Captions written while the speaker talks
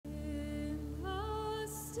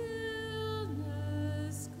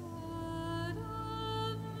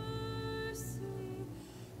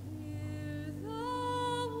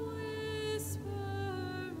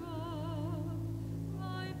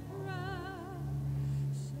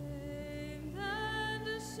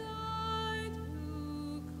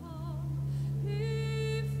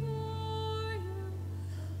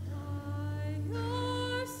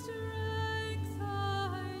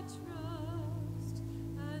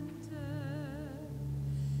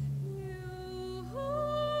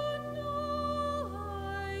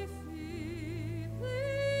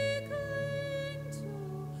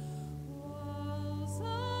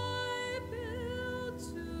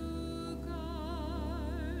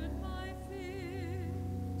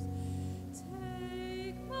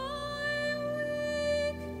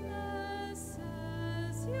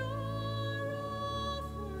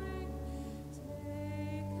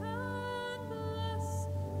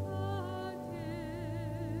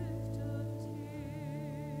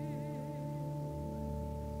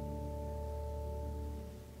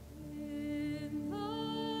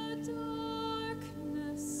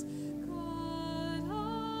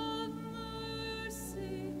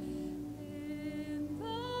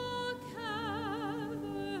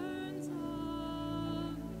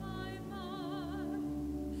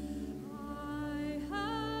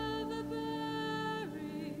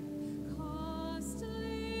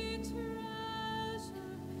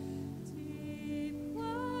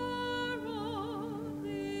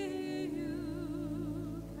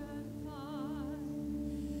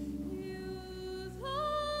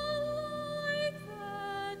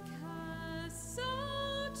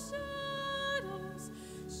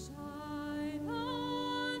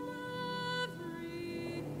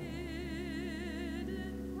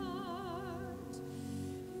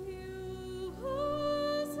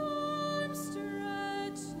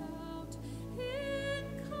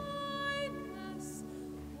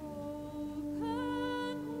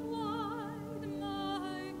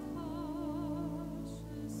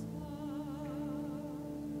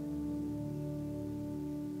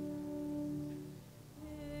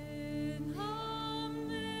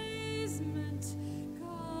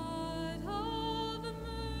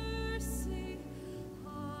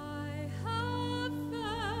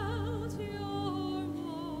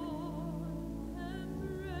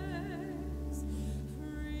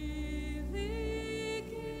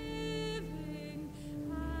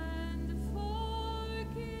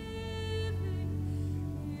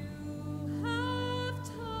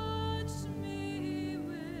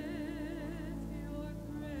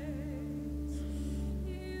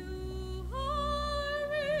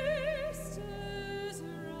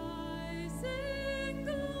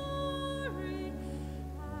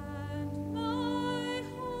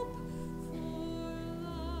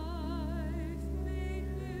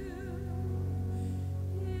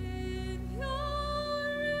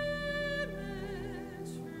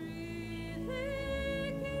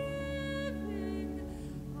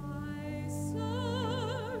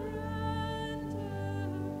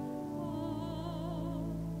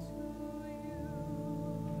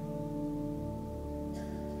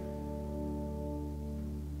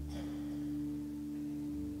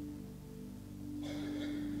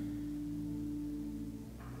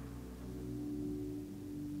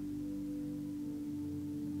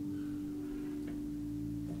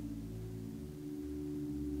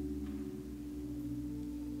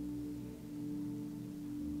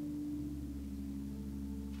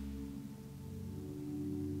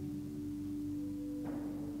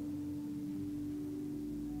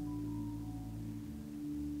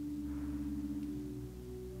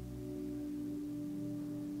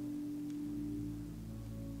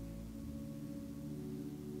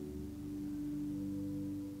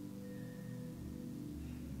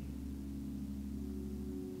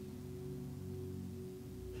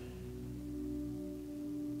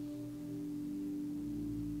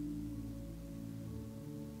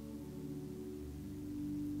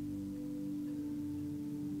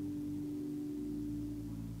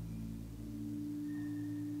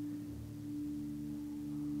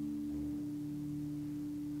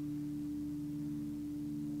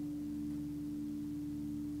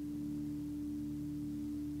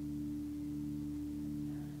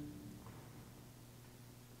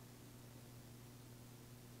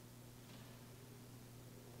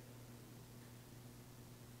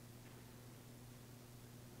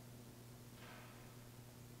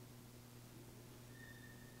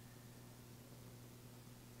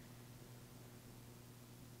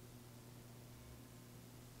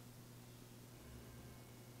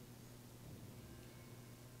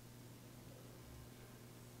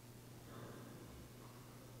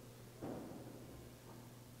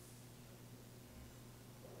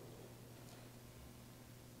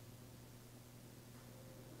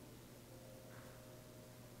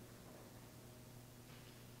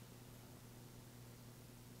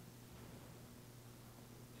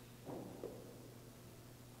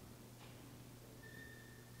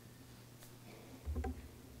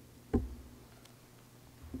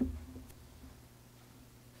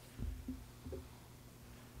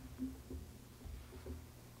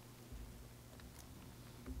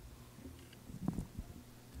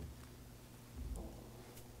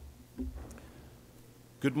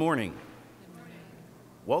Good morning.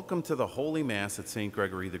 Welcome to the Holy Mass at St.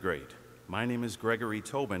 Gregory the Great. My name is Gregory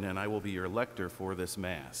Tobin, and I will be your lector for this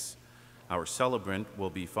Mass. Our celebrant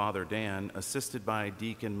will be Father Dan, assisted by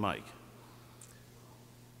Deacon Mike.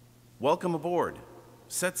 Welcome aboard.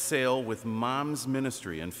 Set sail with Mom's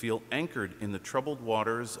ministry and feel anchored in the troubled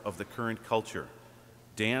waters of the current culture.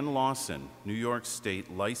 Dan Lawson, New York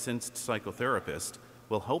State licensed psychotherapist,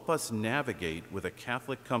 will help us navigate with a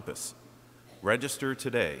Catholic compass. Register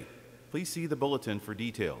today. Please see the bulletin for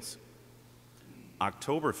details.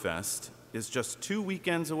 Oktoberfest is just 2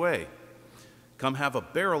 weekends away. Come have a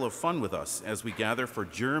barrel of fun with us as we gather for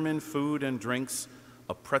German food and drinks,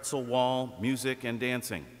 a pretzel wall, music, and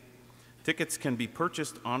dancing. Tickets can be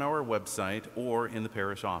purchased on our website or in the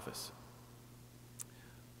parish office.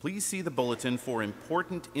 Please see the bulletin for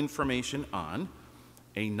important information on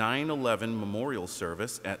a 9/11 memorial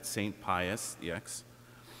service at St. Pius X,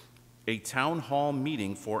 a town hall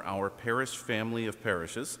meeting for our parish family of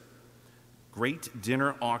parishes, great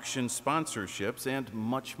dinner auction sponsorships, and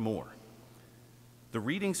much more. The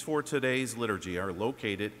readings for today's liturgy are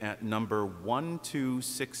located at number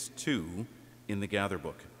 1262 in the Gather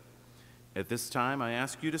Book. At this time, I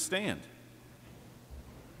ask you to stand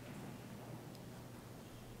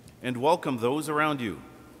and welcome those around you.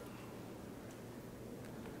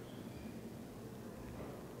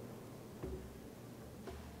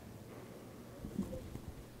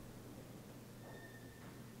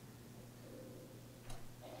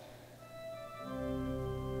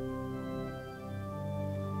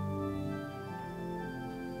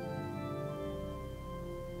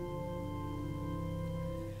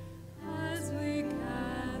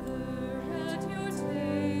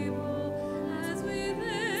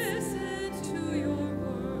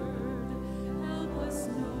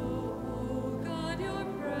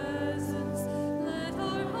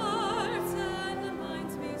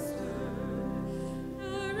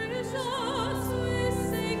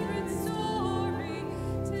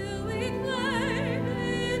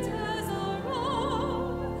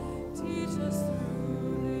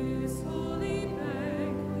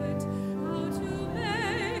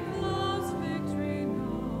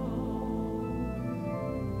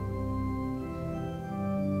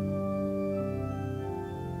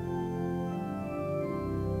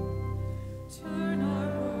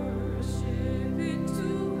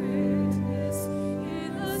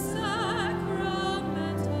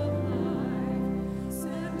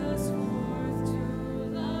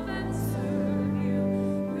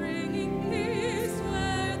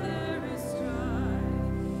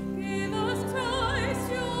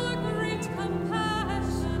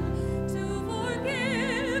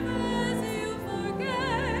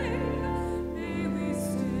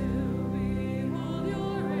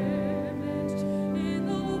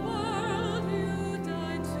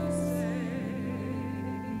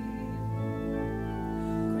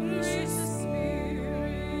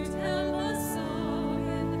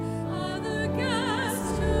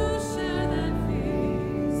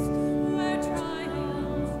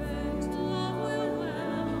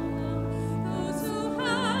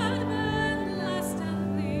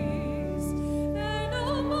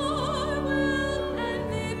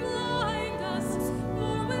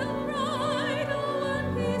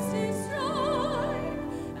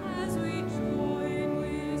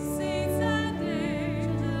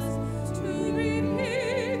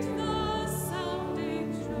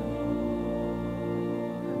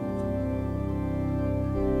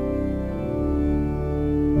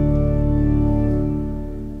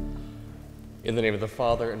 In the name of the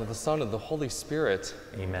Father, and of the Son, and of the Holy Spirit.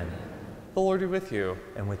 Amen. The Lord be with you.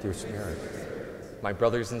 And with your spirit. My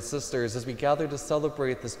brothers and sisters, as we gather to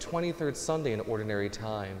celebrate this 23rd Sunday in Ordinary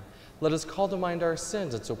Time, let us call to mind our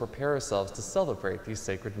sins and so prepare ourselves to celebrate these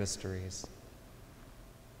sacred mysteries.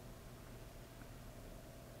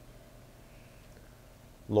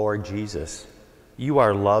 Lord Jesus, you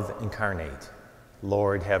are love incarnate.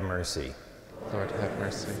 Lord, have mercy. Lord, have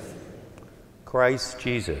mercy. Christ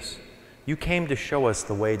Jesus, you came to show us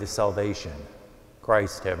the way to salvation.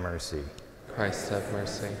 Christ, have mercy. Christ, have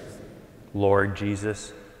mercy. Lord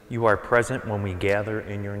Jesus, you are present when we gather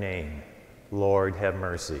in your name. Lord, have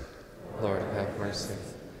mercy. Lord, have mercy.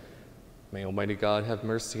 May Almighty God have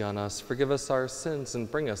mercy on us, forgive us our sins, and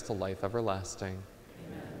bring us to life everlasting.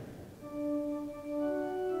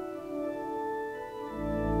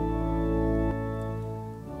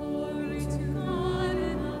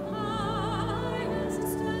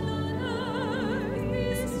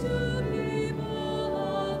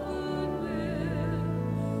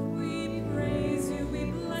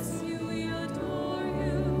 Adore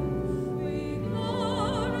you, we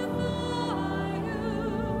glorify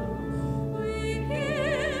you.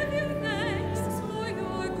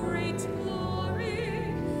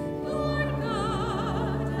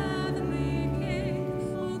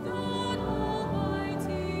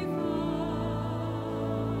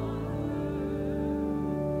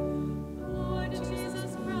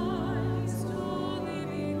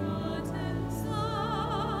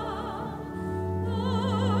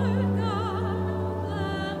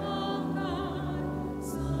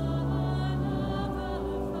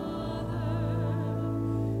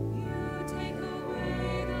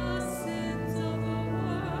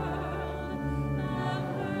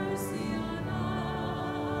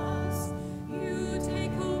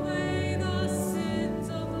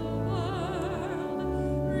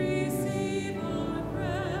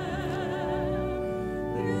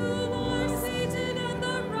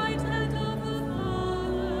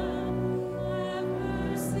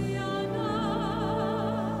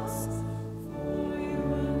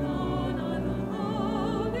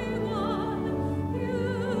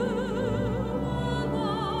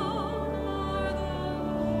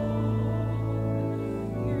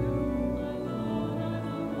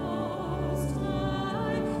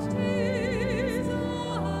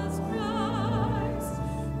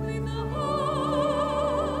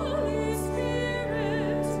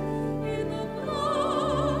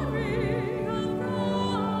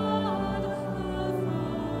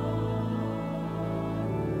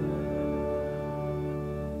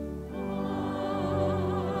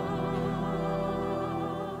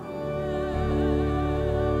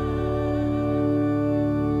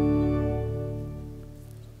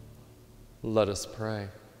 Let us pray.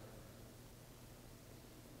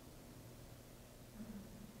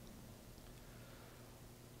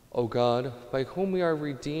 O God, by whom we are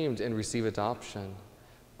redeemed and receive adoption,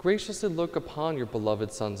 graciously look upon your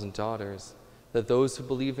beloved sons and daughters, that those who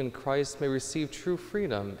believe in Christ may receive true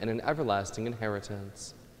freedom and an everlasting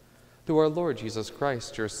inheritance. Through our Lord Jesus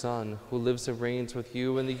Christ, your Son, who lives and reigns with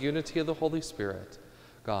you in the unity of the Holy Spirit,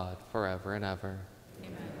 God, forever and ever.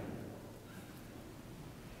 Amen.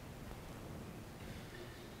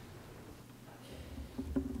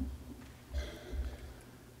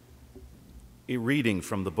 A reading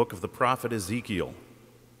from the book of the prophet Ezekiel.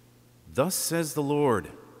 Thus says the Lord,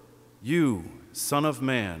 you, Son of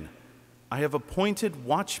Man, I have appointed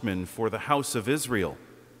watchmen for the house of Israel.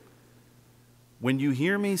 When you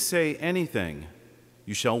hear me say anything,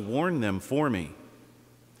 you shall warn them for me.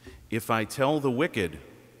 If I tell the wicked,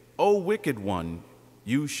 O wicked one,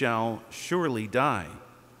 you shall surely die,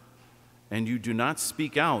 and you do not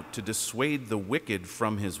speak out to dissuade the wicked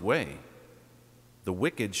from his way, the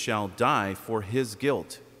wicked shall die for his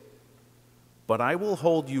guilt, but I will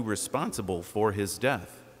hold you responsible for his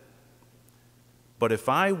death. But if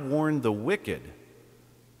I warn the wicked,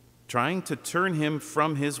 trying to turn him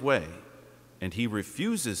from his way, and he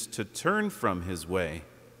refuses to turn from his way,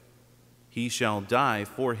 he shall die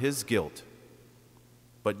for his guilt,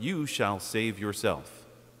 but you shall save yourself.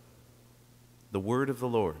 The word of the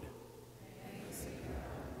Lord.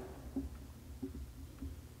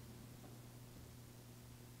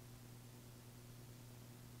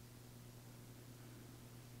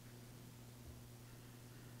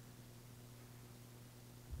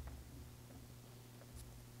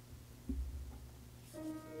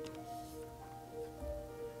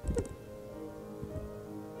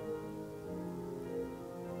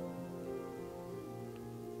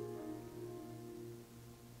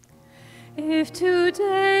 If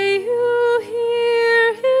today you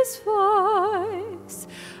hear his voice,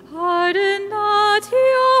 harden not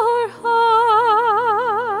your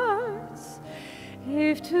hearts.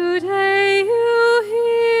 If today you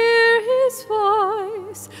hear his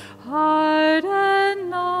voice, harden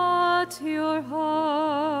not your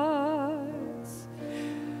hearts.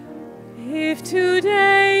 If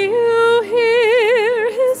today you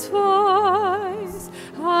hear his voice,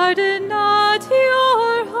 harden not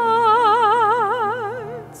your hearts.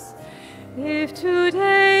 If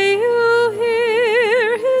today you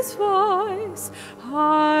hear his voice,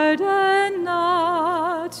 harden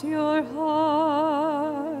not your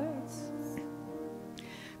hearts.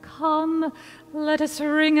 Come, let us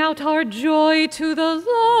ring out our joy to the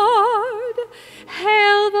Lord.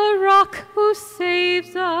 Hail the rock who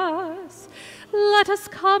saves us. Let us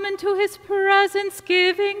come into his presence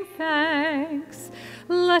giving thanks.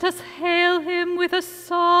 Let us hail him with a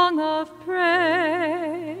song of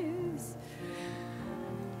praise.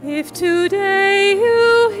 If today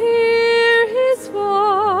you hear his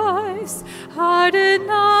voice, harden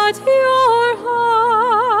not your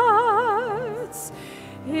hearts.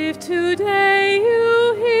 If today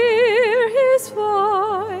you hear his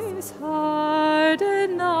voice,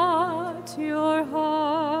 harden not your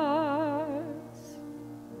hearts.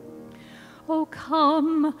 Oh,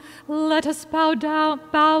 come, let us bow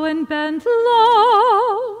and bend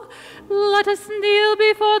low. Let us kneel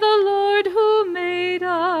before the Lord who made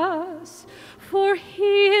us. For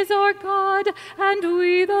he is our God, and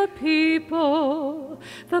we the people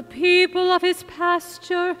of his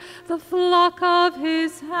pasture, the flock of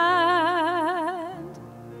his hand.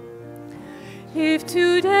 If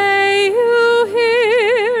today you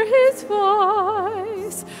hear his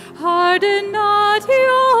voice, harden not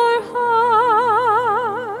your hearts.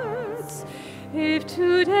 If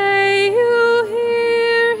today you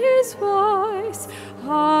hear his voice,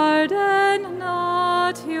 harden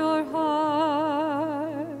not your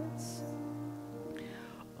hearts.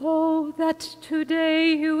 Oh, that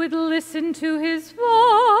today you would listen to his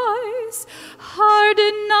voice.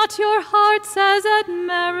 Harden not your hearts as at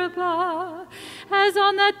Meribah, as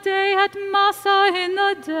on that day at Massah in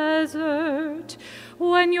the desert,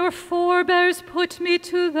 when your forebears put me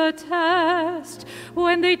to the test,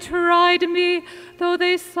 when they tried me, though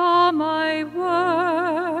they saw my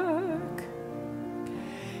work.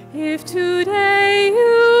 If today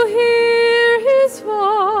you hear his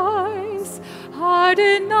voice,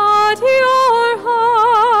 harden not your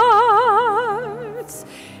hearts.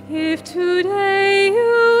 If today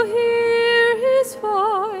you hear his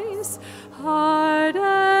voice,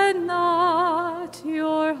 harden not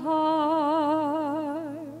your hearts.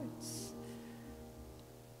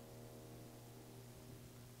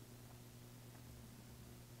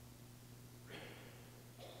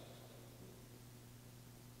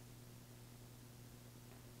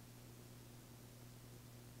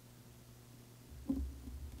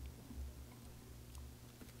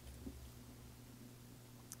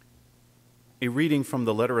 A reading from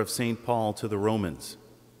the letter of St. Paul to the Romans.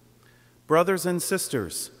 Brothers and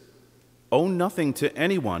sisters, owe nothing to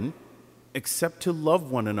anyone except to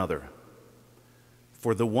love one another.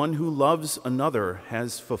 For the one who loves another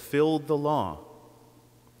has fulfilled the law.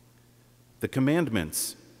 The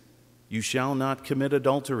commandments: you shall not commit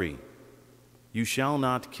adultery, you shall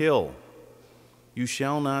not kill, you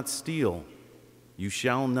shall not steal, you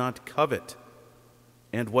shall not covet,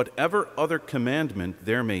 and whatever other commandment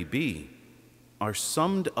there may be, are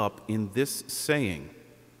summed up in this saying,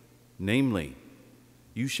 namely,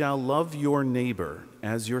 you shall love your neighbor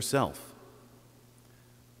as yourself.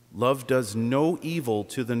 Love does no evil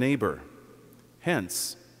to the neighbor.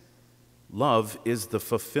 Hence, love is the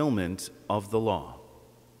fulfillment of the law.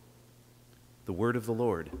 The word of the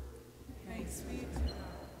Lord. Thanks be to God.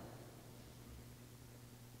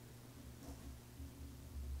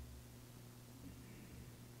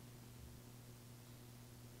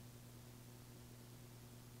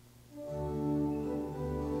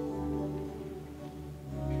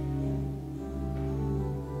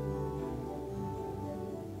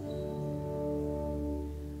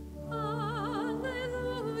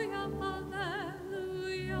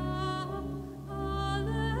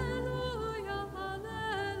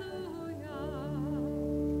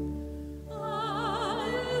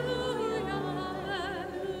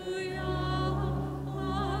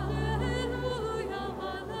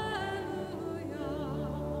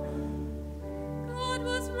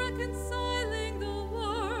 Reconciling the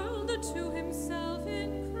world to himself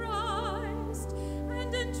in Christ,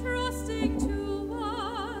 and entrusting to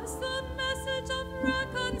us the message of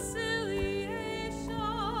reconciliation.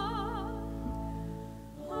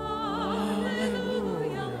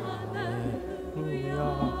 Alleluia,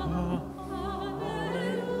 alleluia,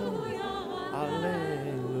 alleluia,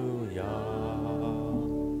 Alleluia.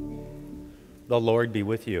 The Lord be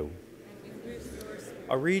with you.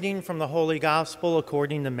 A reading from the Holy Gospel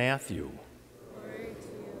according to Matthew.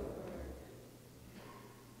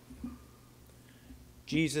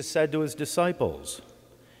 Jesus said to his disciples,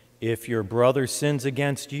 "If your brother sins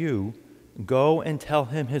against you, go and tell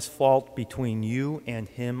him his fault between you and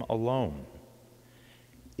him alone.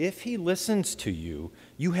 If he listens to you,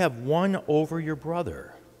 you have won over your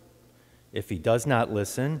brother. If he does not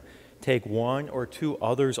listen, take one or two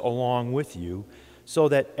others along with you, so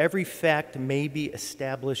that every fact may be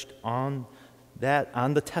established on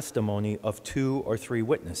the testimony of 2 or 3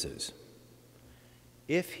 witnesses.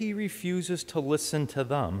 If he refuses to listen to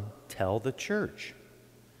them, tell the church.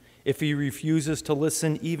 If he refuses to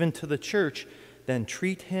listen even to the church, then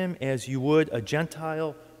treat him as you would a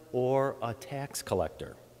Gentile or a tax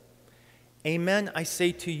collector. Amen, I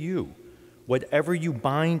say to you, whatever you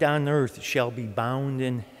bind on earth shall be bound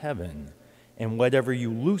in heaven, and whatever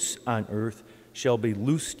you loose on earth shall be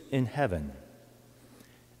loosed in heaven.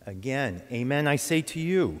 Again, amen, I say to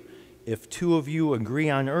you, if 2 of you agree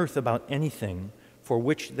on earth about anything for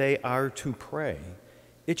which they are to pray,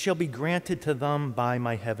 it shall be granted to them by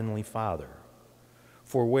my heavenly Father.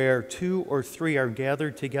 For where 2 or 3 are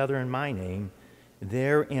gathered together in my name,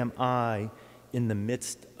 there am I in the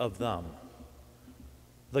midst of them."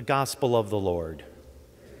 The Gospel of the Lord.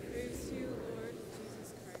 Praise to you, Lord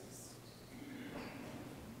Jesus Christ.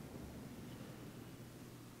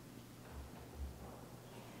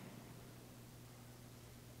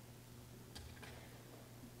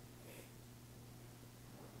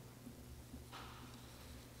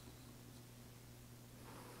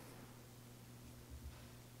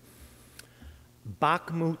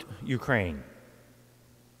 Bakhmut, Ukraine.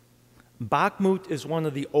 Bakhmut is one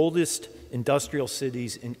of the oldest industrial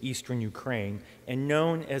cities in eastern Ukraine and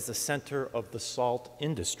known as the center of the salt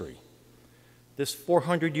industry. This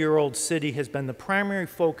 400-year-old city has been the primary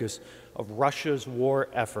focus of Russia's war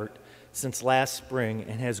effort since last spring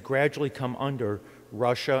and has gradually come under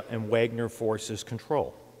Russia and Wagner forces'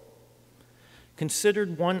 control.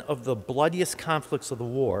 Considered one of the bloodiest conflicts of the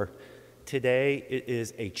war, today it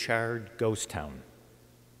is a charred ghost town.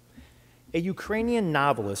 A Ukrainian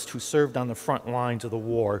novelist who served on the front lines of the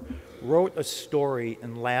war wrote a story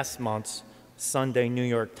in last month's Sunday New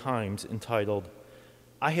York Times entitled,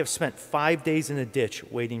 "I have spent 5 days in a ditch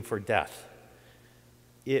waiting for death.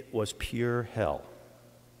 It was pure hell."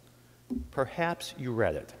 Perhaps you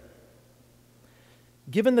read it.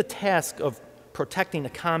 Given the task of protecting a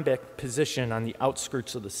combat position on the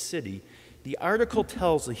outskirts of the city, the article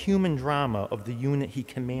tells the human drama of the unit he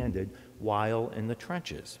commanded while in the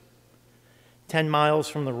trenches. 10 miles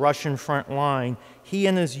from the Russian front line, he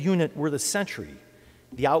and his unit were the sentry,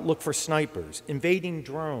 the outlook for snipers, invading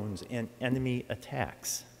drones, and enemy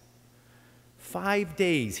attacks. 5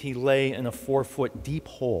 days he lay in a 4-foot deep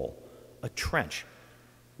hole, a trench,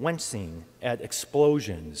 wincing at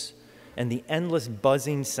explosions and the endless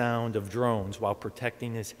buzzing sound of drones while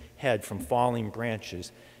protecting his head from falling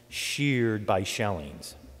branches sheared by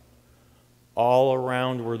shellings. All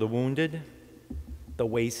around were the wounded, the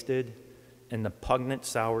wasted, and the pungent,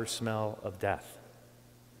 sour smell of death.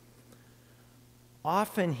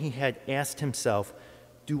 Often he had asked himself,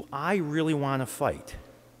 do I really want to fight?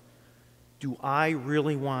 Do I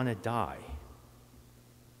really want to die?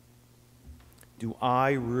 Do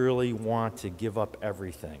I really want to give up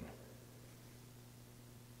everything?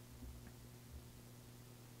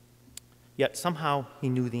 Yet somehow he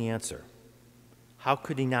knew the answer. How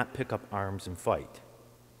could he not pick up arms and fight?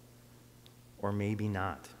 Or maybe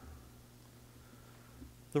not.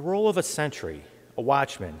 The role of a sentry, a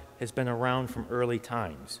watchman, has been around from early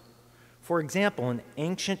times. For example, in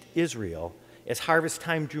ancient Israel, as harvest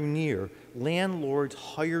time drew near, landlords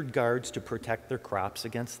hired guards to protect their crops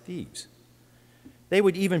against thieves. They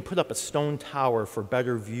would even put up a stone tower for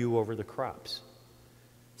better view over the crops.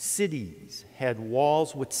 Cities had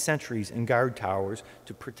walls with sentries and guard towers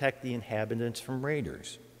to protect the inhabitants from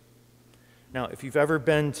raiders. Now, if you've ever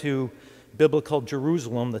been to biblical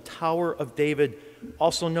Jerusalem, the Tower of David,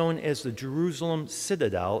 also known as the Jerusalem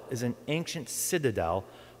Citadel, is an ancient citadel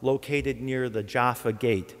located near the Jaffa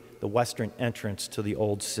Gate, the western entrance to the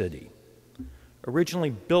Old City. Originally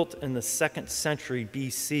built in the 2nd century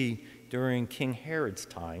BC during King Herod's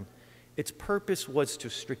time, its purpose was to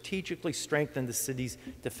strategically strengthen the city's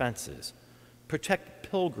defenses, protect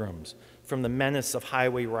pilgrims from the menace of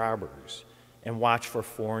highway robbers, and watch for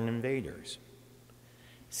foreign invaders.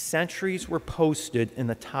 Sentries were posted in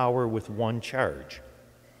the tower with one charge: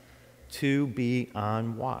 to be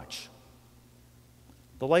on watch.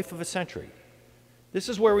 The life of a sentry. This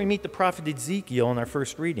is where we meet the prophet Ezekiel in our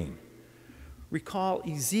first reading. Recall,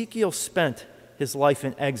 Ezekiel spent his life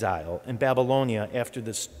in exile in Babylonia after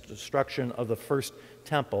the destruction of the first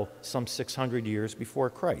temple some 600 years before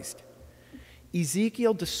Christ.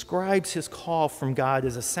 Ezekiel describes his call from God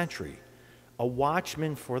as a sentry, a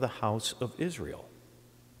watchman for the house of Israel.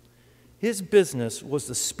 His business was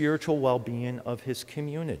the spiritual well-being of his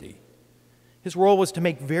community. His role was to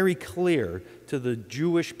make very clear to the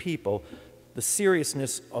Jewish people the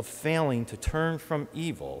seriousness of failing to turn from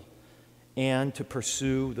evil and to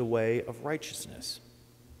pursue the way of righteousness.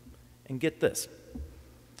 And get this,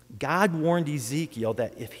 God warned Ezekiel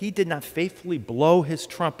that if he did not faithfully blow his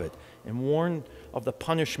trumpet and warn of the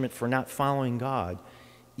punishment for not following God,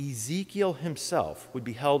 Ezekiel himself would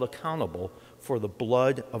be held accountable for the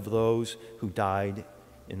blood of those who died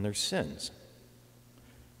in their sins.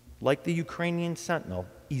 Like the Ukrainian sentinel,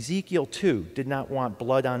 Ezekiel too did not want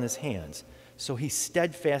blood on his hands, so he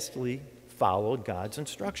steadfastly followed God's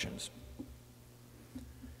instructions.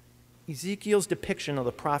 Ezekiel's depiction of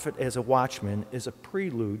the prophet as a watchman is a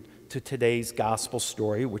prelude to today's gospel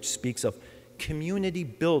story, which speaks of community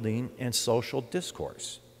building and social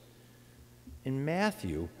discourse. In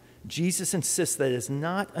Matthew, Jesus insists that it is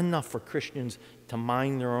not enough for Christians to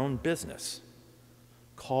mind their own business.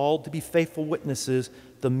 Called to be faithful witnesses,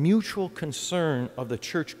 the mutual concern of the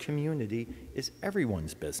church community is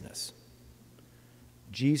everyone's business.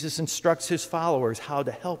 Jesus instructs his followers how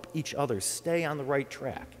to help each other stay on the right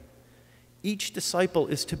track. Each disciple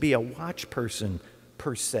is to be a watch person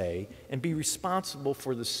per se and be responsible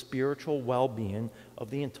for the spiritual well-being of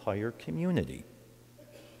the entire community.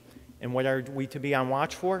 And what are we to be on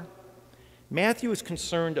watch for? Matthew is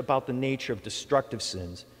concerned about the nature of destructive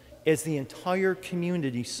sins as the entire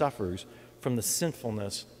community suffers from the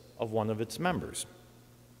sinfulness of one of its members.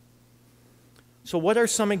 So what are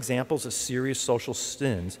some examples of serious social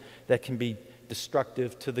sins that can be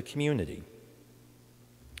destructive to the community?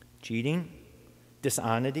 Cheating,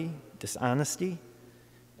 dishonesty,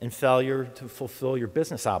 and failure to fulfill your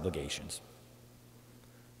business obligations.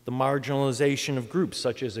 The marginalization of groups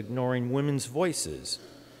such as ignoring women's voices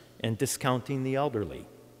and discounting the elderly.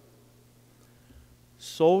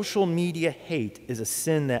 Social media hate is a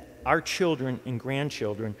sin that our children and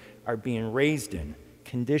grandchildren are being raised in,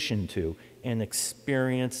 conditioned to, and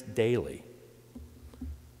experience daily.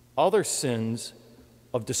 Other sins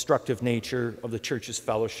of destructive nature of the church's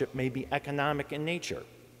fellowship may be economic in nature.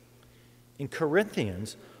 In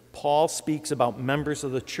Corinthians, Paul speaks about members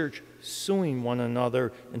of the church suing one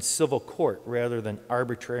another in civil court rather than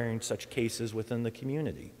arbitrating such cases within the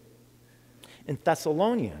community. In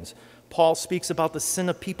Thessalonians, Paul speaks about the sin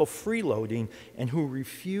of people freeloading and who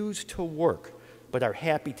refuse to work but are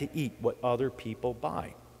happy to eat what other people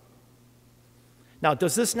buy. Now,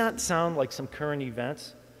 does this not sound like some current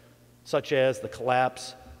events, such as the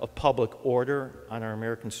collapse of public order on our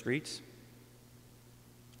American streets?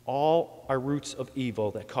 All are roots of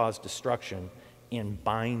evil that cause destruction and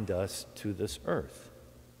bind us to this earth.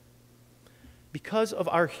 Because of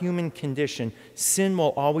our human condition, sin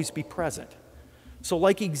will always be present. So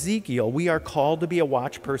like Ezekiel, we are called to be a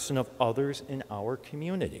watch person of others in our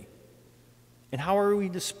community. And how are we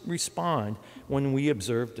to respond when we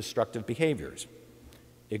observe destructive behaviors?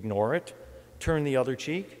 Ignore it? Turn the other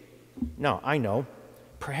cheek? No, I know.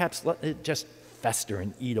 Perhaps let it just fester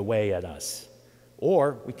and eat away at us.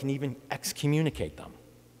 Or we can even excommunicate them.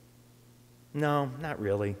 No, not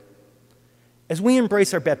really. As we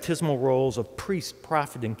embrace our baptismal roles of priest,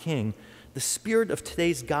 prophet, and king, the spirit of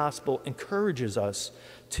today's gospel encourages us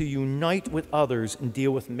to unite with others and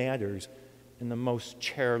deal with matters in the most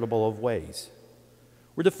charitable of ways.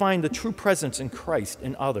 We're to find the true presence in Christ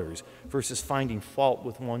in others versus finding fault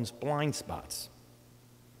with one's blind spots.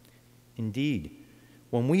 Indeed,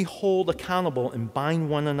 when we hold accountable and bind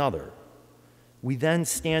one another, we then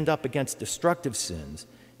stand up against destructive sins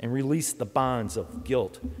and release the bonds of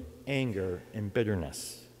guilt, anger, and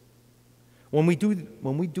bitterness. When we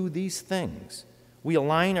do these things, we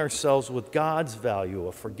align ourselves with God's value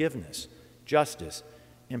of forgiveness, justice,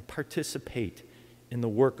 and participate in the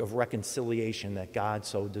work of reconciliation that God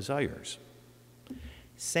so desires.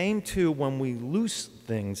 Same too when we loose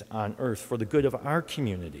things on earth for the good of our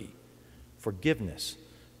community. Forgiveness,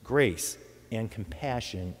 grace, and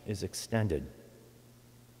compassion is extended.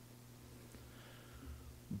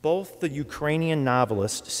 Both the Ukrainian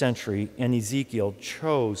novelist Century and Ezekiel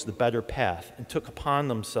chose the better path and took upon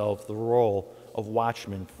themselves the role of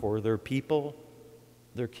watchmen for their people,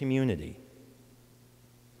 their community.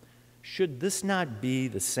 Should this not be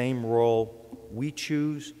the same role we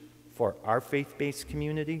choose for our faith-based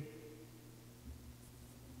community?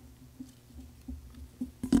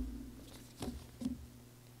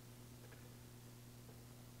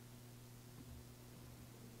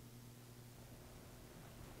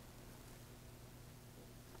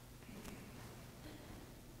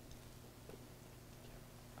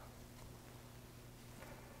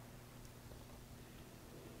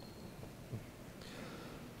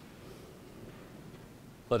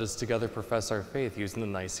 Let us together profess our faith using the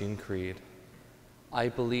Nicene Creed. I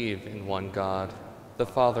believe in one God, the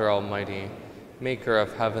Father Almighty, maker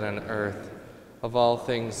of heaven and earth, of all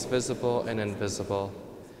things visible and invisible.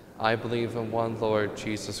 I believe in one Lord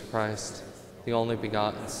Jesus Christ, the only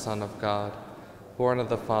begotten Son of God, born of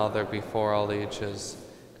the Father before all ages,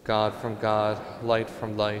 God from God, light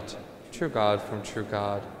from light, true God from true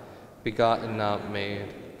God, begotten, not made,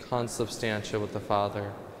 consubstantial with the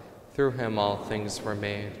Father. Through him all things were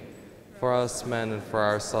made. For us men and for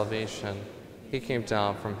our salvation, he came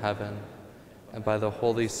down from heaven, and by the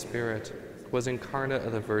Holy Spirit was incarnate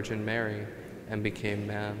of the Virgin Mary and became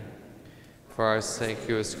man. For our sake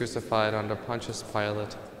he was crucified under Pontius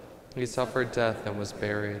Pilate. He suffered death and was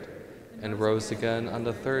buried, and rose again on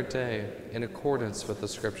the third day in accordance with the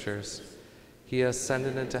Scriptures. He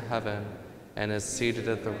ascended into heaven and is seated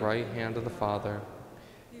at the right hand of the Father.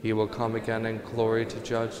 He will come again in glory to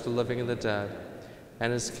judge the living and the dead,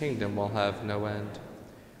 and his kingdom will have no end.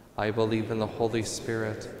 I believe in the Holy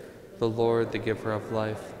Spirit, the Lord, the giver of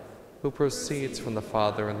life, who proceeds from the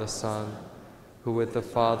Father and the Son, who with the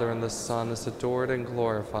Father and the Son is adored and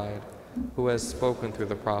glorified, who has spoken through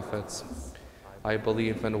the prophets. I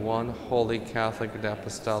believe in one holy Catholic and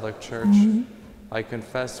Apostolic Church. I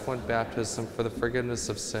confess one baptism for the forgiveness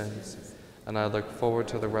of sins, and I look forward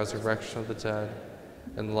to the resurrection of the dead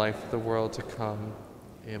and life of the world to come.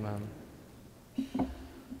 Amen.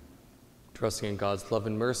 Trusting in God's love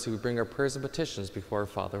and mercy, we bring our prayers and petitions before our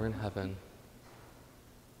Father in heaven.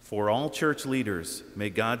 For all church leaders, may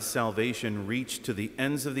God's salvation reach to the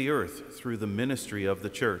ends of the earth through the ministry of the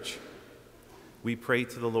church. We pray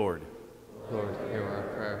to the Lord. Lord, hear our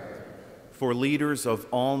prayer. For leaders of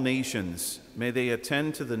all nations, may they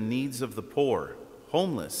attend to the needs of the poor,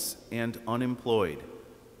 homeless, and unemployed.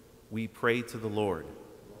 We pray to the Lord.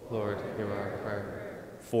 Lord, hear our prayer.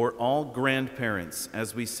 For all grandparents,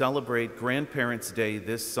 as we celebrate Grandparents' Day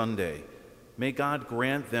this Sunday, may God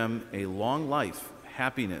grant them a long life,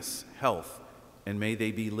 happiness, health, and may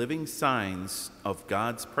they be living signs of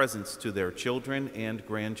God's presence to their children and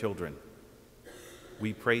grandchildren.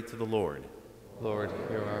 We pray to the Lord. Lord,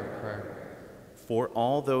 hear our prayer. For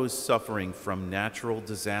all those suffering from natural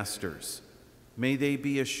disasters, may they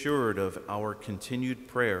be assured of our continued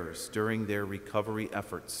prayers during their recovery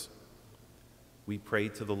efforts. We pray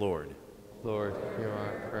to the Lord. Lord, hear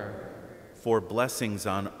our prayer. For blessings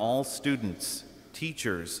on all students,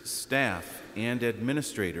 teachers, staff, and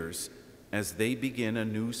administrators as they begin a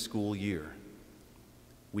new school year.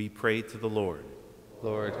 We pray to the Lord.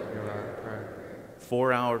 Lord, hear our prayer.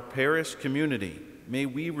 For our parish community, may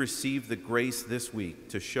we receive the grace this week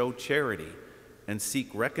to show charity and seek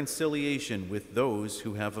reconciliation with those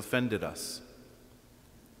who have offended us.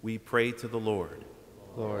 We pray to the Lord.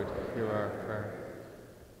 Lord, hear our prayer.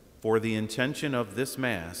 For the intention of this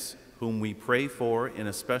Mass, whom we pray for in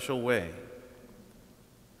a special way,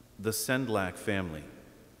 the Sendlak family,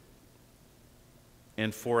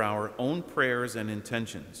 and for our own prayers and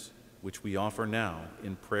intentions, which we offer now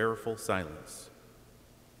in prayerful silence.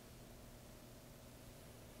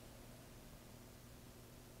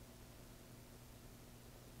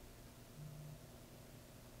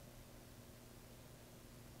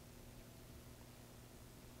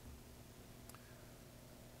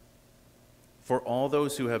 For all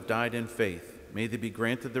those who have died in faith, may they be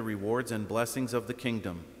granted the rewards and blessings of the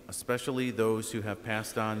kingdom, especially those who have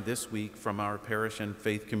passed on this week from our parish and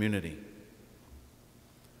faith community.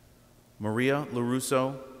 Maria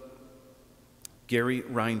LaRusso, Gary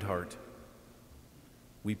Reinhardt,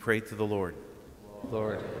 we pray to the Lord.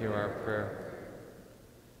 Lord, hear our prayer.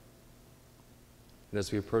 And as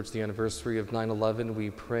we approach the anniversary of 9/11,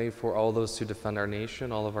 we pray for all those who defend our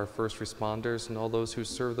nation, all of our first responders, and all those who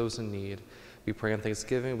serve those in need. We pray on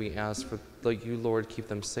Thanksgiving. We ask for that you, Lord, keep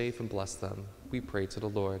them safe and bless them. We pray to the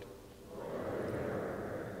Lord.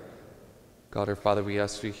 God, our Father, we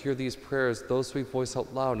ask you to hear these prayers, those we voice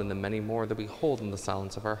out loud, and the many more that we hold in the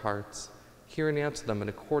silence of our hearts. Hear and answer them in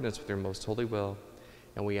accordance with your most holy will.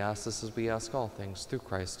 And we ask this as we ask all things through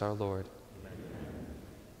Christ our Lord.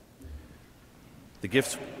 The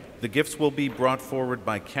gifts will be brought forward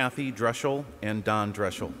by Kathy Dreschel and Don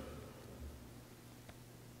Dreschel.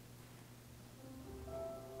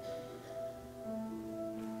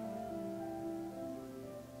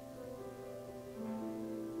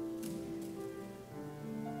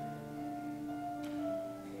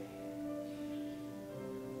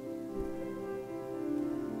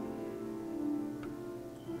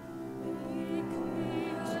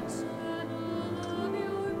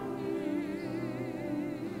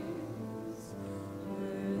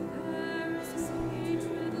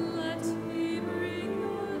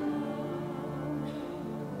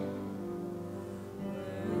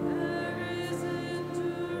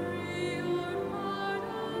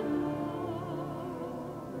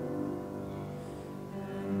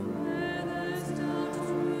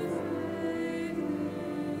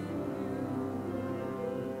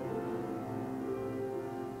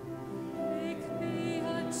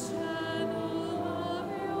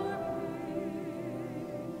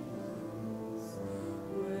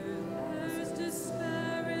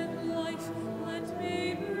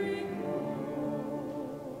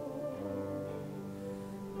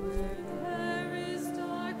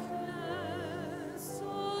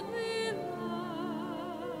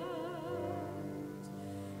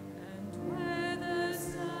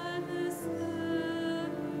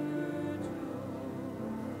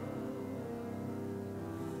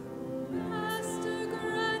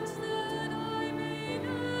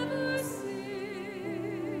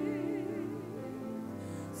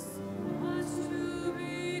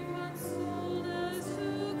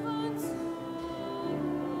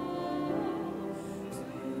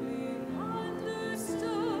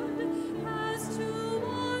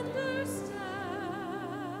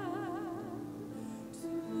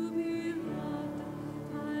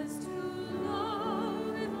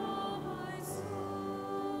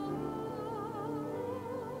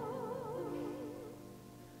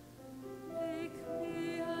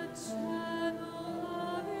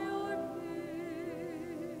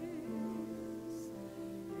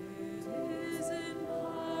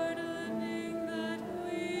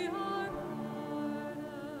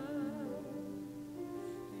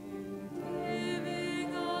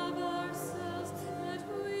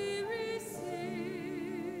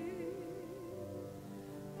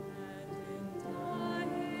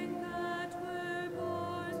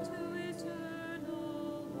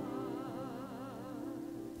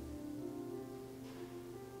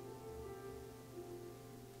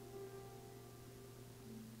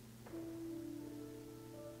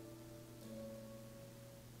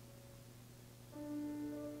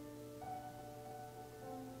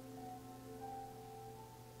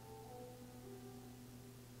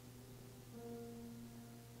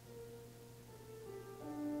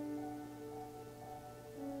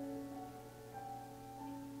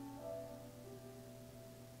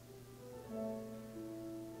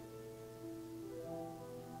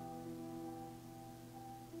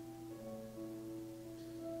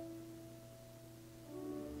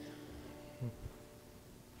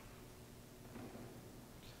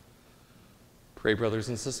 Pray, brothers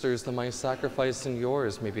and sisters, that my sacrifice and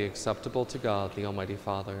yours may be acceptable to God, the Almighty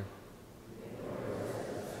Father.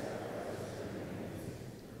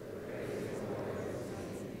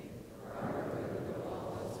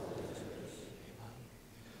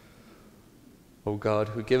 O God,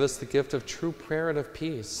 who give us the gift of true prayer and of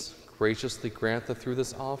peace, graciously grant that through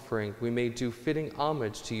this offering we may do fitting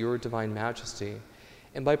homage to your divine majesty,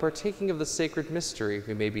 and by partaking of the sacred mystery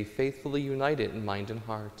we may be faithfully united in mind and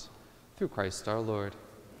heart. Through Christ our Lord.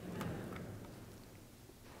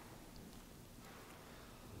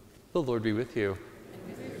 The Lord be with you.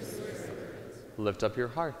 Lift up your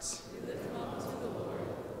hearts.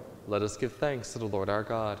 Let us give thanks to the Lord our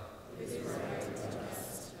God.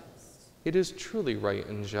 It is truly right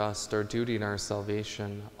and just, our duty and our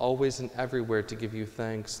salvation, always and everywhere to give you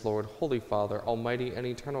thanks, Lord, Holy Father, Almighty and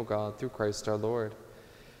eternal God, through Christ our Lord.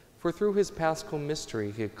 For through his paschal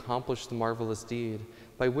mystery he accomplished the marvelous deed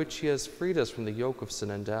by which he has freed us from the yoke of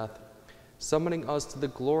sin and death, summoning us to the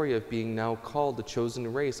glory of being now called the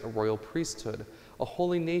chosen race, a royal priesthood, a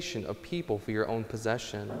holy nation, a people for your own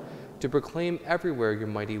possession, to proclaim everywhere your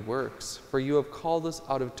mighty works, for you have called us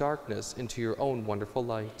out of darkness into your own wonderful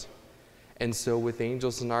light. And so with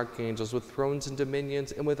angels and archangels, with thrones and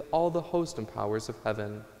dominions, and with all the host and powers of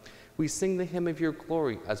heaven, we sing the hymn of your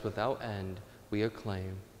glory as without end we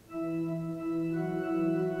acclaim.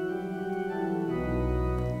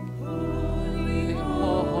 Holy,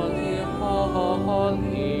 holy,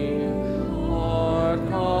 holy, Lord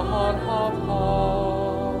God of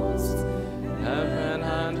hosts, heaven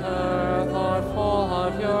and earth are full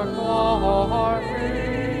of your glory.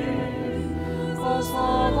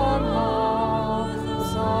 Hosanna,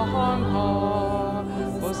 Hosanna,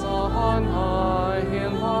 Hosanna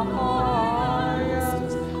in the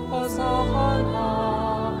highest. Hosanna,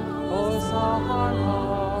 Hosanna,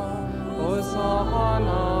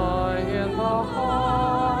 Hosanna in the highest.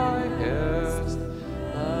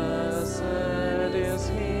 Blessed is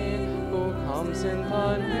he who comes in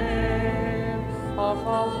the name of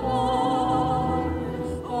the Lord.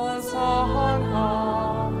 Hosanna,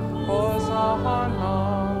 Hosanna,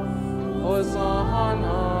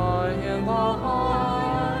 Hosanna in the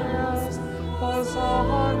highest.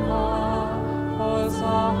 Hosanna,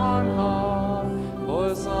 Hosanna,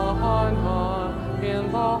 Hosanna in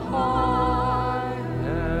the highest.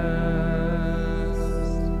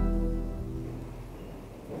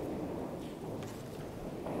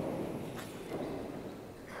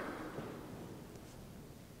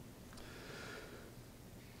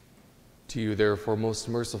 To you, therefore, most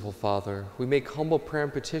merciful Father, we make humble prayer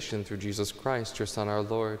and petition through Jesus Christ, your Son, our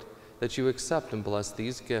Lord, that you accept and bless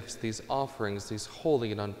these gifts, these offerings, these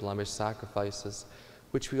holy and unblemished sacrifices,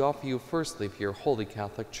 which we offer you firstly for your holy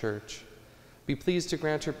Catholic Church. Be pleased to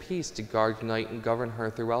grant her peace to guard, unite, and govern her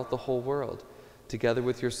throughout the whole world, together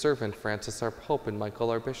with your servant Francis our Pope and Michael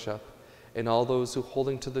our Bishop, and all those who,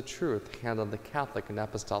 holding to the truth, handle the Catholic and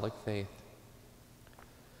Apostolic faith.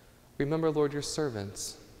 Remember, Lord, your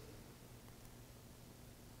servants,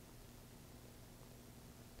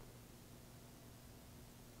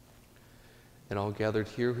 and all gathered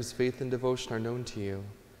here whose faith and devotion are known to you.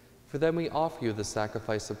 For them we offer you the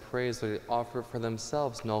sacrifice of praise that they offer for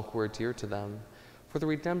themselves and all who are dear to them, for the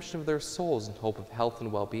redemption of their souls in hope of health and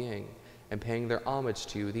well-being, and paying their homage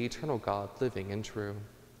to you, the eternal God, living and true.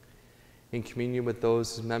 In communion with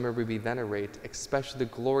those whose memory we venerate, especially the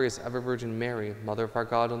glorious ever-Virgin Mary, Mother of our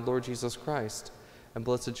God and Lord Jesus Christ, and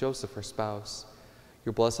blessed Joseph, her spouse,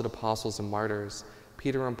 your blessed apostles and martyrs,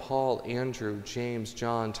 Peter and Paul, Andrew, James,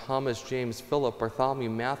 John, Thomas, James, Philip, Bartholomew,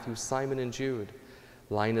 Matthew, Simon, and Jude,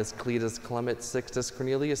 Linus, Cletus, Clement, Sixtus,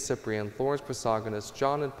 Cornelius, Cyprian, Lawrence, Chrysogonus,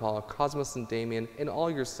 John and Paul, Cosmas and Damian, and all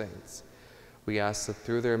your saints. We ask that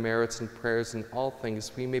through their merits and prayers in all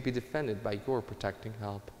things we may be defended by your protecting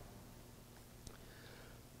help.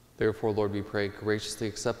 Therefore, Lord, we pray, graciously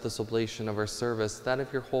accept this oblation of our service, that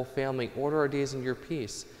of your whole family, order our days in your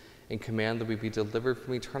peace, and command that we be delivered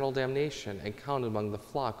from eternal damnation and counted among the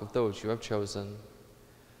flock of those you have chosen.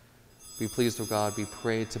 Be pleased, O God, we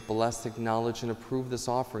pray, to bless, acknowledge, and approve this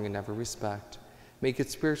offering in every respect. Make it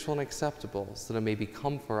spiritual and acceptable, so that it may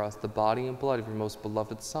become for us the body and blood of your most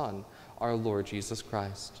beloved Son, our Lord Jesus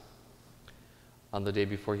Christ. On the day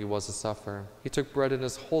before he was to suffer, he took bread in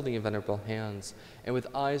his holy and venerable hands, and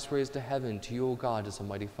with eyes raised to heaven to you, O God, his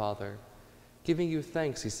almighty Father, giving you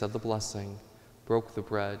thanks, he said the blessing, broke the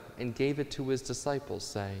bread, and gave it to his disciples,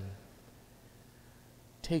 saying,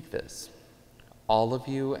 "Take this, all of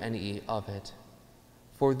you, and eat of it,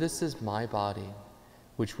 for this is my body,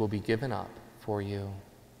 which will be given up for you."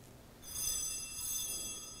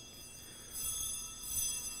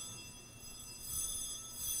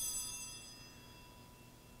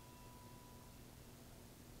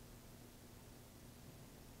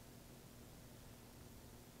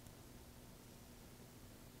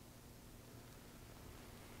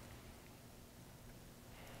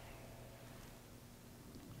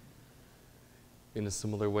 In a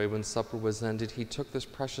similar way, when supper was ended, he took this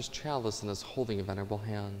precious chalice in his holy and venerable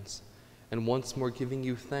hands, and once more giving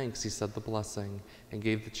you thanks, he said the blessing, and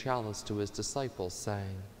gave the chalice to his disciples,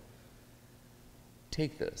 saying,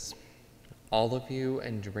 "Take this, all of you,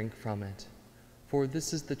 and drink from it, for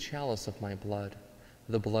this is the chalice of my blood,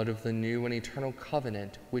 the blood of the new and eternal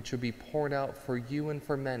covenant, which will be poured out for you and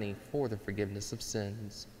for many for the forgiveness of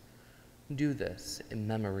sins. Do this in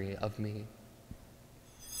memory of me."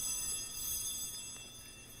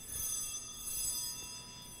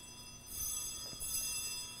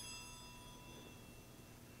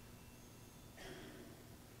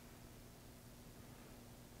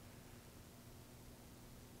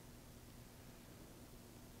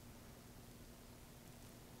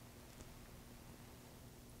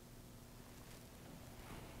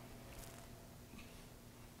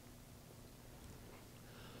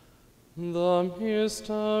 The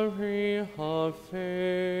mystery of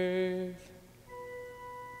faith.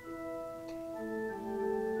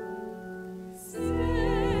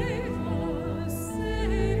 Save us,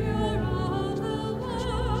 Savior of the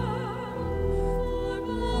world, for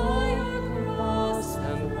by your cross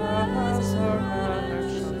and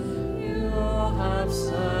resurrection you have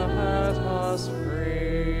set us free.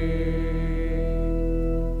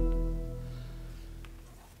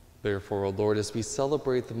 Therefore, O Lord, as we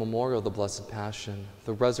celebrate the memorial of the Blessed Passion,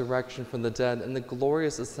 the resurrection from the dead, and the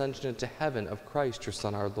glorious ascension into heaven of Christ, your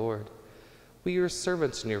Son, our Lord, we, your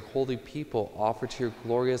servants and your holy people, offer to your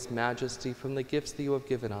glorious majesty from the gifts that you have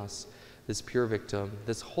given us, this pure victim,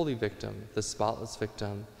 this holy victim, this spotless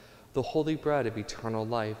victim, the holy bread of eternal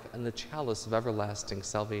life, and the chalice of everlasting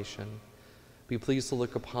salvation. Be pleased to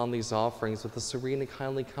look upon these offerings with a serene and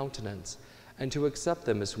kindly countenance, and to accept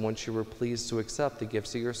them as once you were pleased to accept the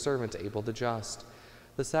gifts of your servant Abel the just,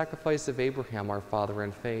 the sacrifice of Abraham our father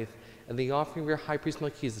in faith, and the offering of your high priest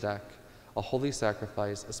Melchizedek, a holy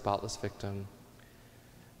sacrifice, a spotless victim.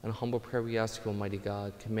 In humble prayer we ask you, Almighty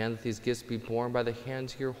God, command that these gifts be borne by the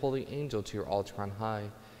hands of your holy angel to your altar on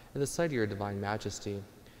high, in the sight of your divine majesty,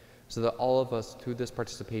 so that all of us, through this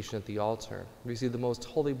participation at the altar, receive the most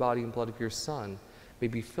holy body and blood of your Son, may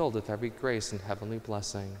be filled with every grace and heavenly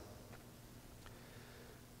blessing.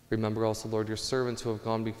 Remember also, Lord, your servants who have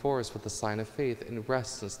gone before us with the sign of faith, and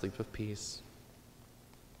rest and sleep of peace.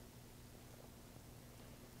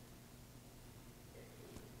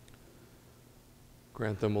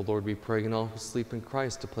 Grant them, O Lord, we pray, and all who sleep in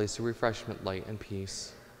Christ, a place of refreshment, light, and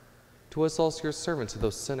peace. To us also, your servants, and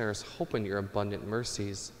those sinners, hope in your abundant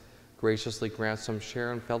mercies, graciously grant some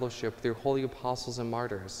share and fellowship with your holy apostles and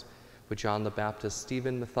martyrs, with John the Baptist,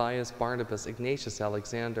 Stephen, Matthias, Barnabas, Ignatius,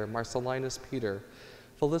 Alexander, Marcellinus, Peter,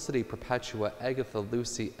 Felicity, Perpetua, Agatha,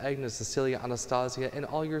 Lucy, Agnes, Cecilia, Anastasia, and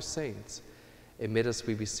all your saints. Admit us,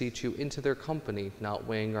 we beseech you, into their company, not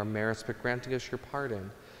weighing our merits, but granting us your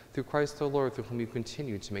pardon. Through Christ our Lord, through whom you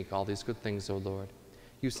continue to make all these good things, O Lord.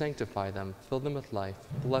 You sanctify them, fill them with life,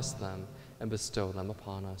 bless them, and bestow them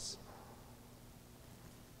upon us.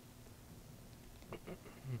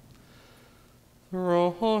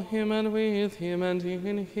 Through him and with him and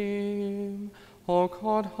in him, O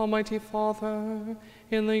God, Almighty Father,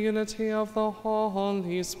 in the unity of the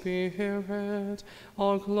Holy Spirit,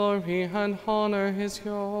 all glory and honor is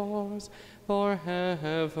yours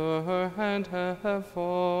forever and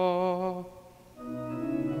ever.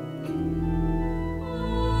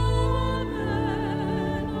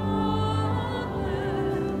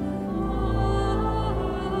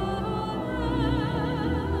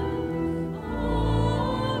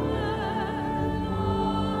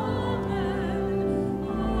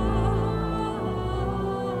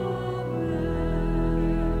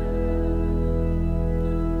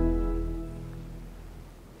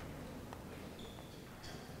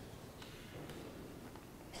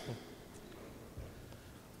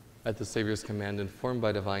 At the Savior's command, informed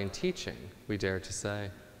by divine teaching, we dare to say,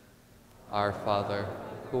 Our Father,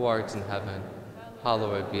 who art in heaven,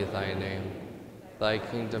 hallowed be thy name. Thy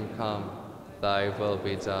kingdom come, thy will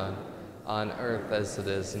be done, on earth as it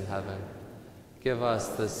is in heaven. Give us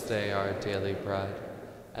this day our daily bread,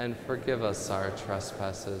 and forgive us our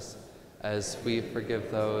trespasses, as we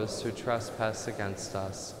forgive those who trespass against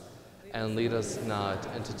us. And lead us not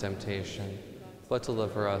into temptation, but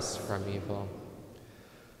deliver us from evil.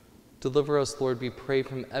 Deliver us, Lord, we pray,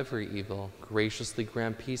 from every evil. Graciously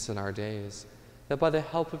grant peace in our days, that by the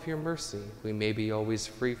help of your mercy we may be always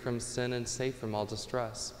free from sin and safe from all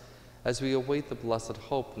distress, as we await the blessed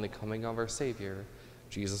hope and the coming of our Savior,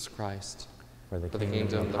 Jesus Christ. For the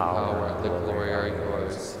kingdom, the power, and the glory are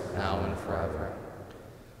yours, now and forever.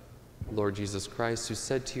 Lord Jesus Christ, who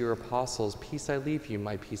said to your apostles, Peace I leave you,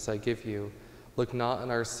 my peace I give you, Look not on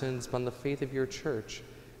our sins, but on the faith of your church,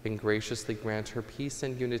 and graciously grant her peace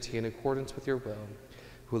and unity in accordance with your will,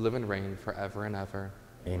 who live and reign forever and ever.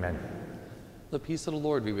 Amen. The peace of the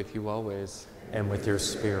Lord be with you always. And with your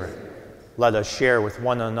spirit. Let us share with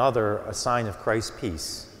one another a sign of Christ's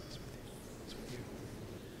peace.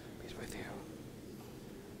 Peace with you.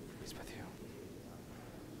 Peace with you.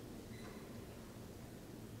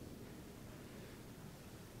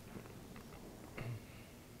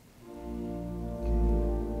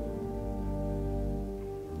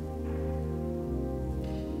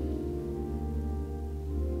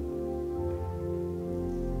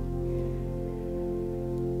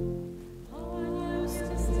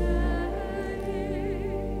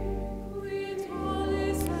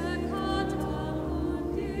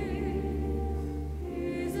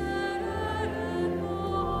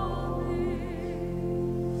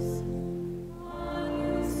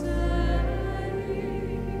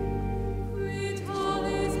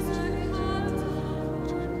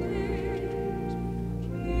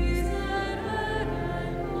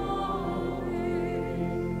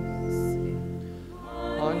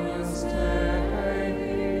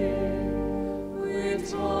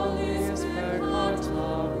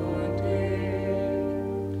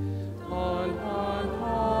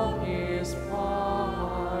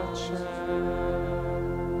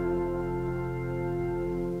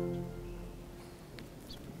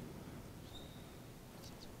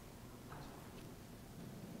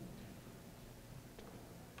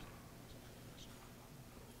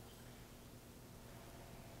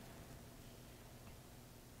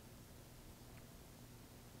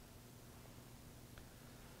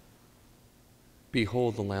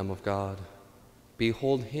 Behold the Lamb of God.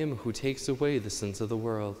 Behold him who takes away the sins of the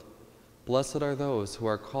world. Blessed are those who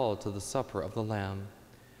are called to the supper of the Lamb.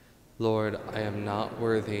 Lord, I am not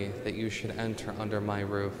worthy that you should enter under my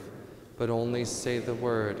roof, but only say the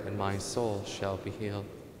word, and my soul shall be healed.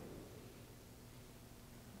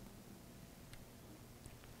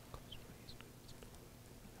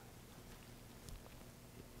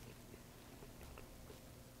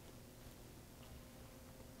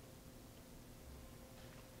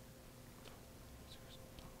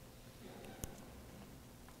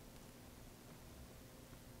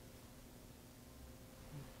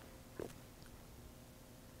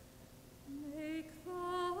 Make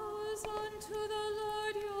vows unto the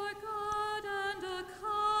Lord your God and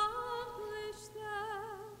accomplish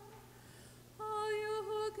them. All you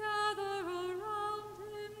who gather around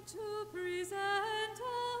him to present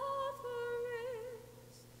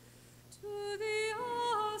offerings to the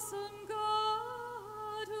awesome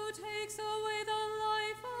God who takes away the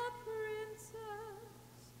life of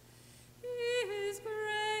princes. He is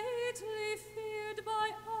greatly feared by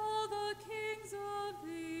all the kings of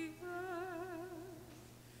the earth.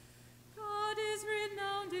 God is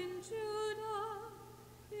renowned in Judah.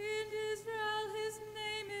 In Israel his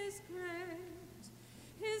name is great.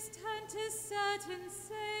 His tent is set in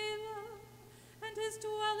Salem, and his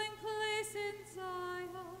dwelling place in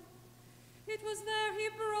Zion. It was there he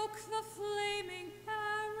broke the flaming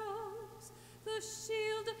arrows, the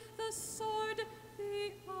shield, the sword,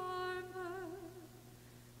 the armor.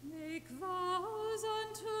 Make vows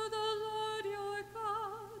unto the Lord your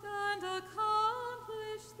God and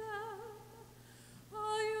accomplish them.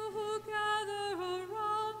 All you who gather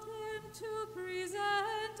around him to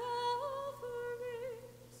present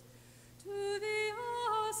offerings to the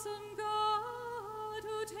awesome God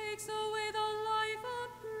who takes away the life of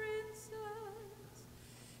princes.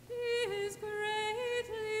 He is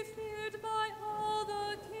greatly feared by all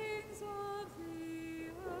the kings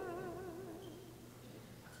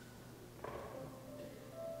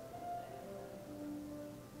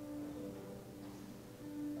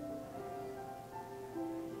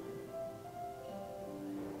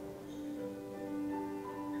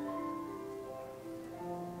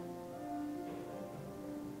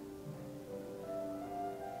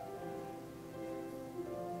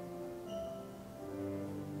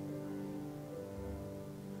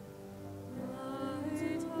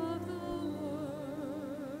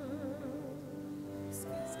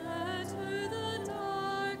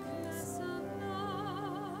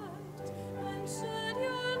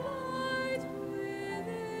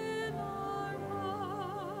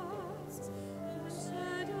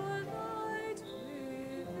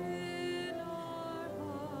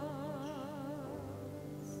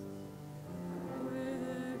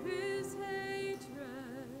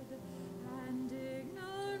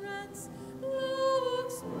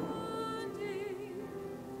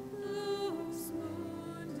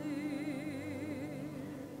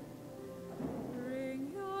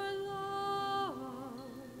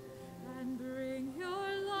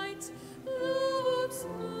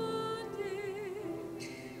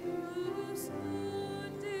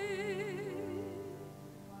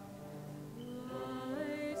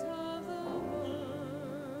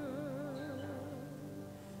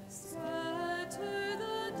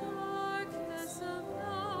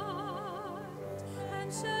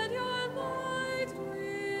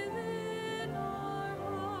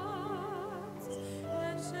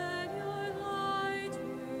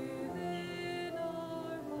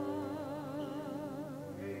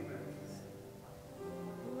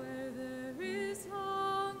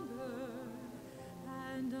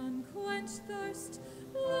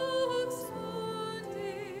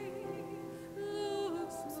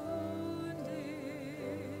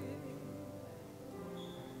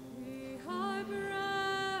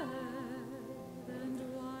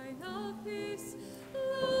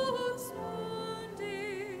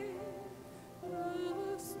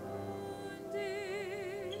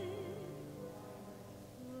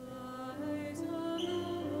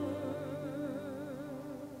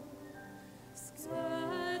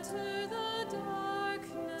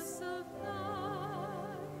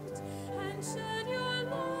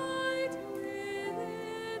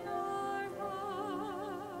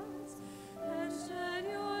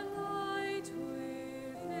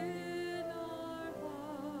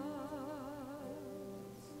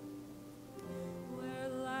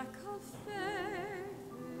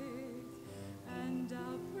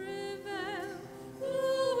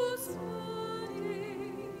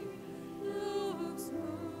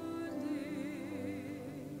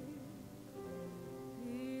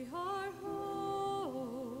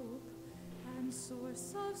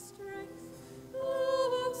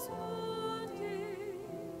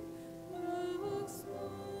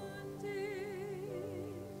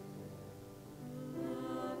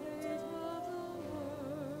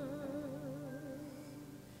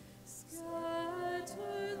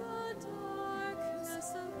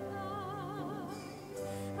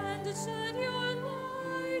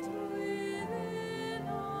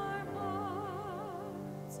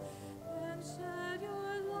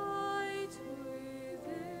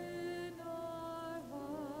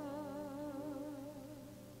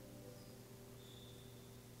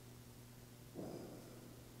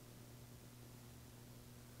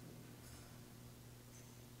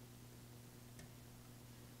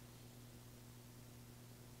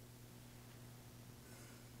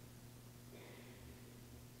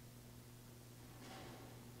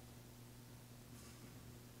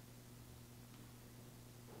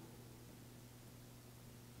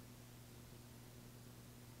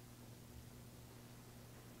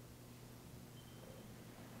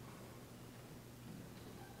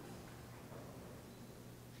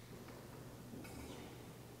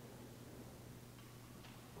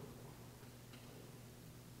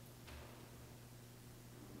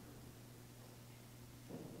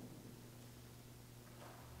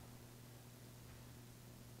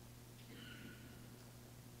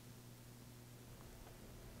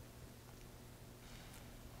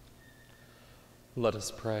Let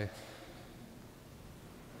us pray.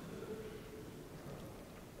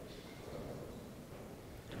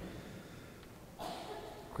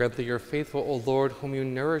 Grant that your faithful, O Lord, whom you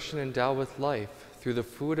nourish and endow with life through the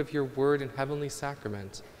food of your word and heavenly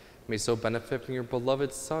sacrament, may so benefit from your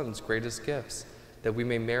beloved Son's greatest gifts, that we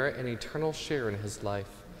may merit an eternal share in his life,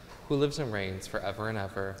 who lives and reigns forever and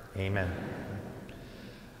ever. Amen.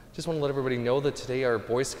 Just want to let everybody know that today our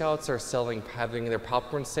Boy Scouts are having their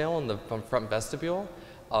popcorn sale in the front vestibule.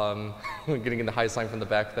 Getting in the high sign from the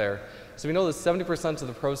back there. So we know that 70% of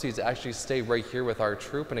the proceeds actually stay right here with our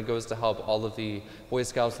troop, and it goes to help all of the Boy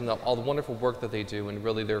Scouts and all the wonderful work that they do and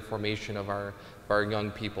really their formation of our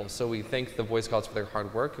young people. So we thank the Boy Scouts for their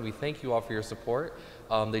hard work, and we thank you all for your support.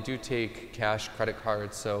 They do take cash, credit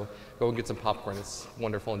cards, so go and get some popcorn. It's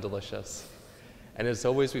wonderful and delicious. And as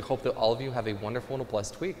always, we hope that all of you have a wonderful and a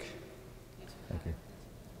blessed week. Thank you.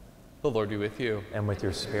 The Lord be with you. And with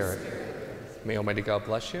your spirit. May Almighty God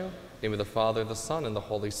bless you. In the name of the Father, the Son, and the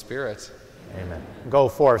Holy Spirit. Amen. Go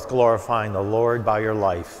forth glorifying the Lord by your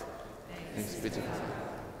life. Thanks be to God.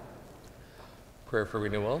 Prayer for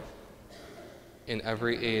renewal. In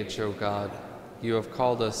every age, O God, you have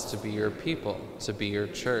called us to be your people, to be your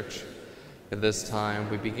church. At this time,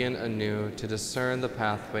 we begin anew to discern the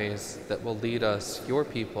pathways that will lead us, your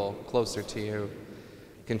people, closer to you.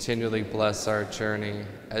 Continually bless our journey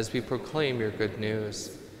as we proclaim your good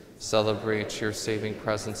news, celebrate your saving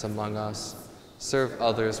presence among us, serve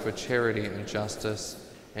others with charity and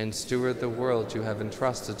justice, and steward the world you have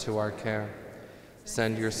entrusted to our care.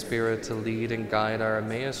 Send your Spirit to lead and guide our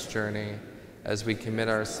Emmaus journey as we commit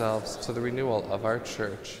ourselves to the renewal of our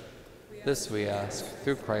church. This we ask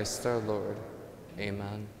through Christ our Lord.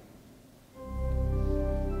 Amen.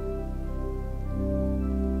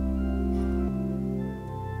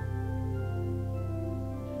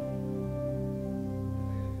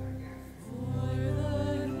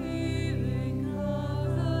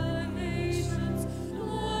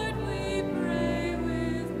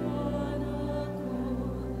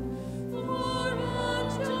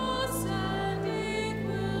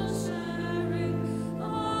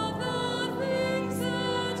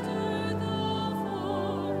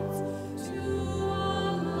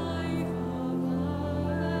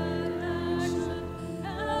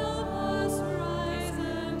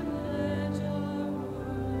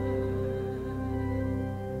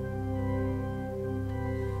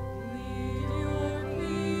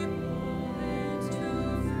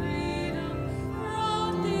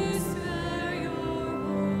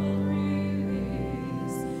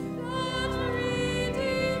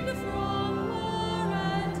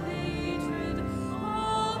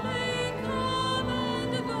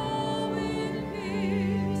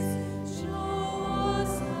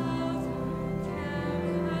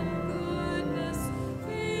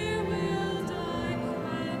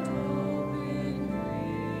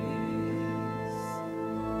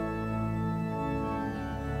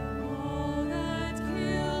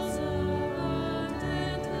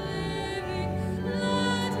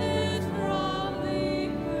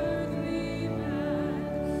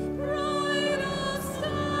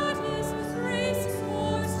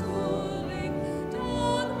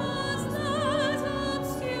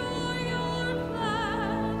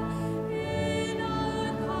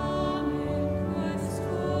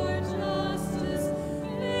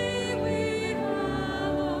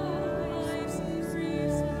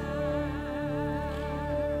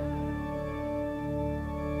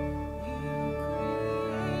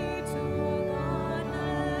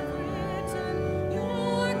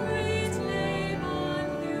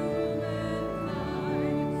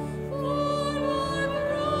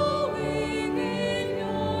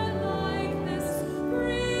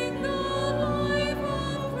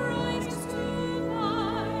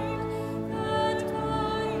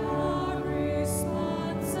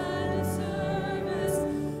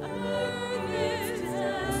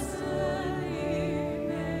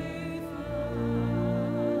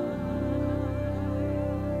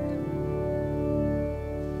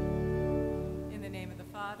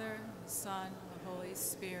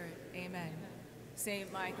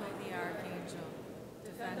 Saint Michael the Archangel,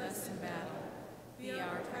 defend us in battle. Be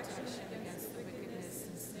our protection against the wickedness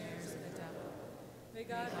and snares of the devil. May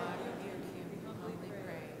God rebuke him, we humbly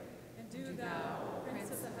pray. And do thou, O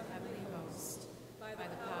Prince of the heavenly host, by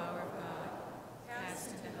the power of God,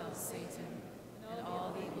 cast into hell Satan and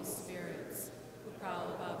all the evil spirits who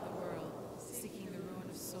prowl about the world, seeking the ruin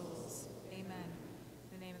of souls. Amen.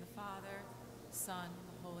 In the name of the Father, the Son, and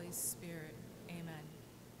the Holy Spirit.